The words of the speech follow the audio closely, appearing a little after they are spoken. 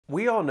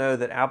We all know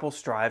that Apple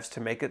strives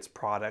to make its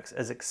products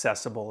as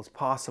accessible as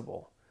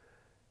possible.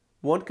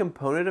 One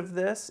component of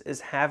this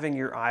is having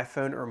your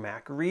iPhone or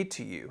Mac read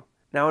to you.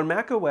 Now in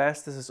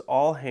macOS, this is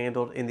all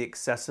handled in the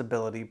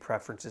Accessibility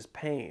Preferences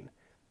pane.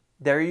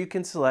 There you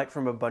can select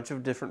from a bunch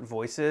of different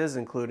voices,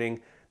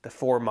 including the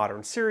 4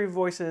 modern Siri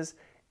voices,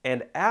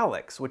 and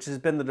Alex, which has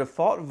been the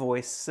default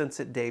voice since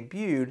it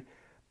debuted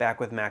back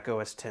with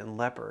macOS 10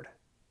 Leopard.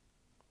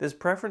 This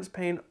preference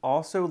pane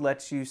also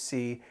lets you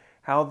see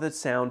how the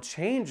sound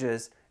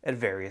changes at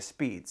various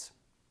speeds.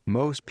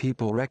 Most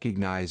people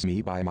recognize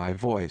me by my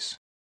voice.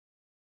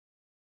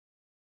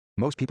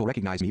 Most people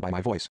recognize me by my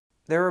voice.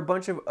 There are a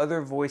bunch of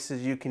other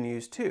voices you can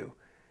use too.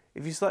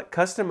 If you select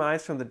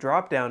Customize from the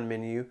drop-down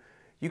menu,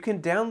 you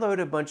can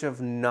download a bunch of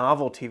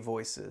novelty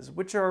voices,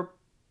 which are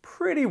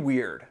pretty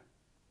weird.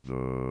 The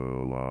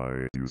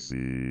light you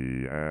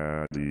see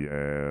at the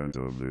end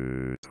of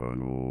the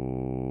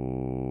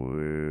tunnel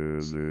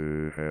is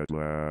the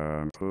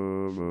headlamp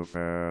of a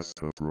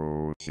fast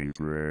approaching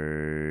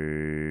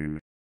train.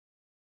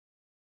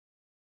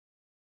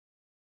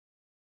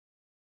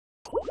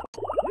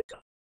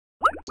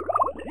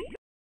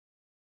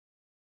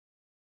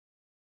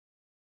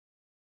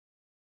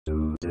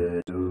 Do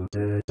de do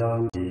de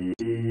dum dee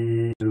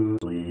dee do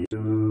dee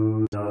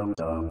do dum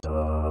dum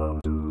dum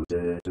do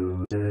de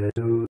do de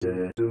do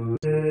de do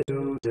de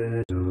do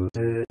de do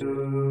de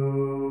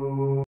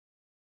do.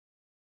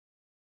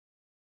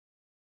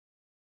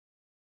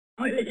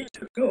 I need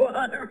to go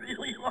on a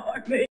really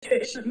long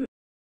vacation.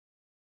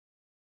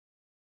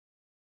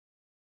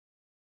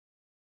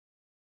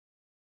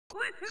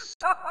 Please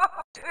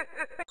stop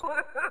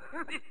tickling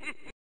me.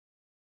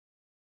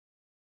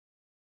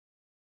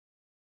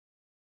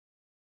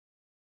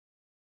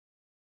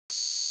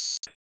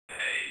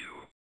 Hey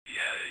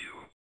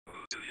you, who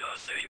do you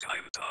think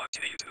I'm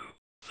talking to?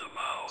 The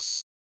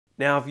mouse.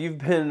 Now, if you've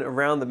been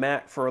around the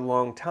Mac for a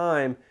long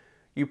time,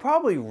 you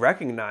probably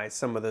recognize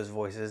some of those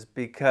voices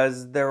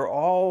because they're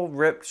all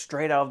ripped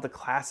straight out of the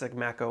classic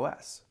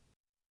macOS.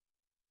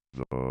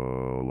 The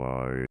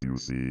light you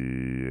see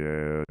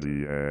at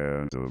the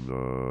end of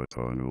the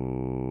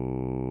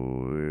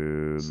tunnel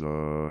is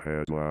the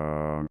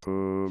headlamp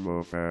of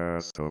a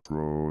fast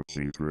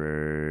approaching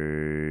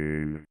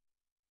train.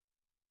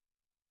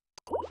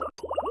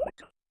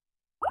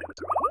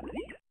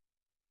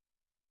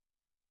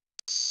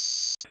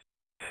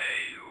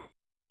 Hey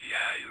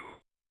you,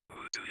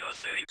 who do you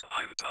think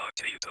I'm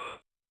talking to?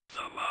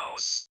 The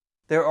mouse.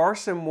 There are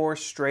some more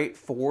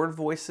straightforward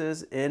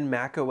voices in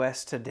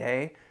macOS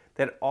today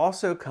that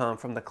also come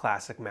from the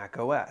classic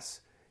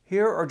macOS.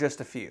 Here are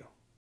just a few.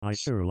 I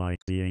sure like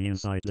being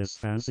inside this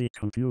fancy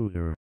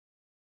computer.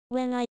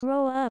 When I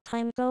grow up,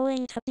 I'm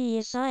going to be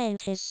a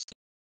scientist.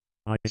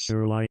 I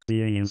sure like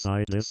being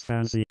inside this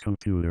fancy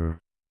computer.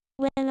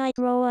 When I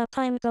grow up,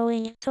 I'm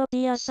going to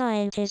be a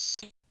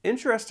scientist.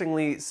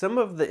 Interestingly, some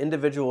of the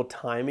individual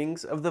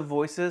timings of the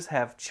voices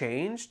have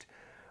changed,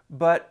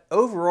 but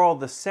overall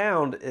the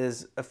sound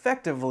is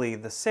effectively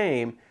the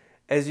same,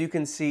 as you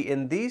can see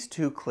in these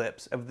two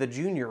clips of the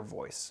junior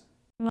voice.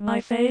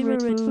 My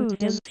favorite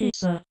food is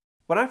pizza.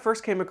 When I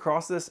first came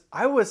across this,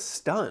 I was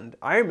stunned.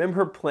 I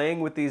remember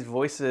playing with these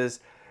voices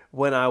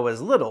when I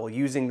was little,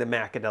 using the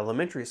Mac at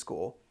elementary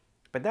school.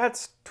 But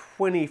that's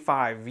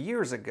 25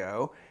 years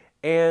ago,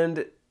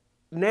 and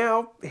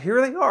now here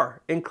they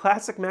are in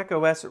classic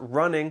macOS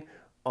running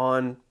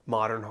on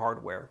modern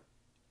hardware.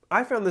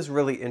 I found this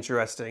really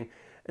interesting,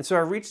 and so I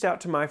reached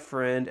out to my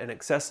friend and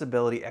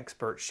accessibility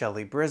expert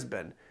Shelly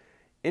Brisbane,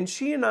 and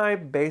she and I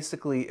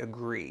basically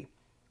agree.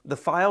 The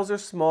files are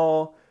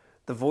small,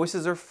 the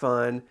voices are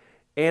fun,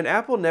 and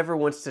Apple never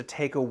wants to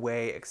take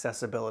away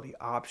accessibility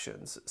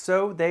options,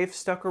 so they've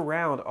stuck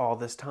around all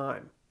this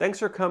time. Thanks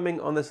for coming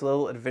on this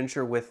little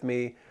adventure with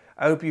me.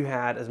 I hope you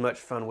had as much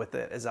fun with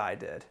it as I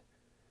did.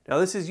 Now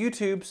this is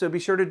YouTube, so be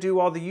sure to do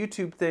all the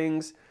YouTube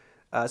things.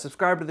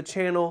 Subscribe to the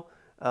channel,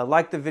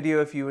 like the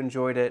video if you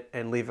enjoyed it,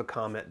 and leave a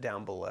comment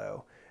down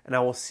below. And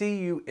I will see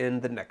you in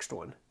the next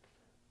one.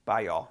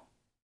 Bye y'all.